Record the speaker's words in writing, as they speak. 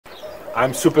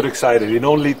I'm super excited. In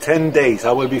only 10 days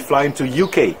I will be flying to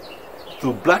UK,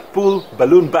 to Blackpool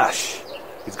Balloon Bash.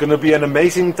 It's going to be an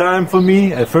amazing time for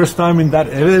me, a first time in that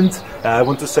event. I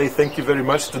want to say thank you very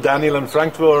much to Daniel and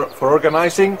Frank for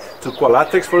organizing, to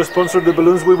Qualatex for sponsoring the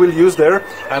balloons we will use there.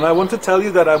 And I want to tell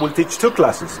you that I will teach 2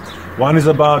 classes. One is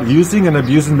about using and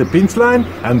abusing the Pinchline,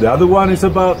 and the other one is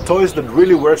about toys that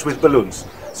really works with balloons.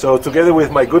 So together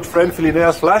with my good friend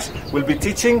Phileneas Flash, we'll be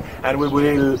teaching, and we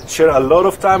will share a lot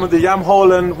of time at the Jam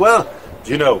Hall and, well,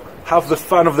 you know, have the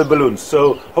fun of the balloons.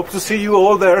 So hope to see you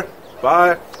all there.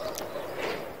 Bye.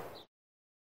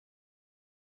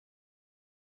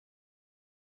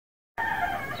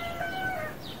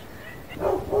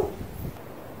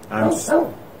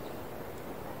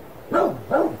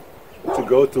 To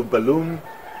go to Balloon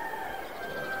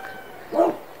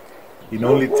in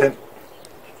only 10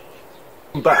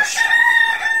 Bash.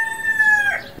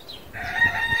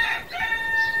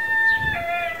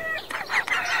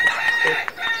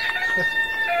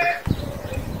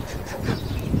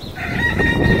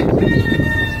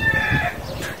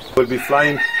 We'll be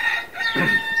flying.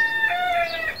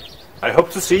 I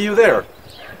hope to see you there.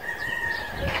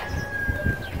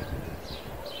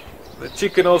 The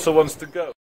chicken also wants to go.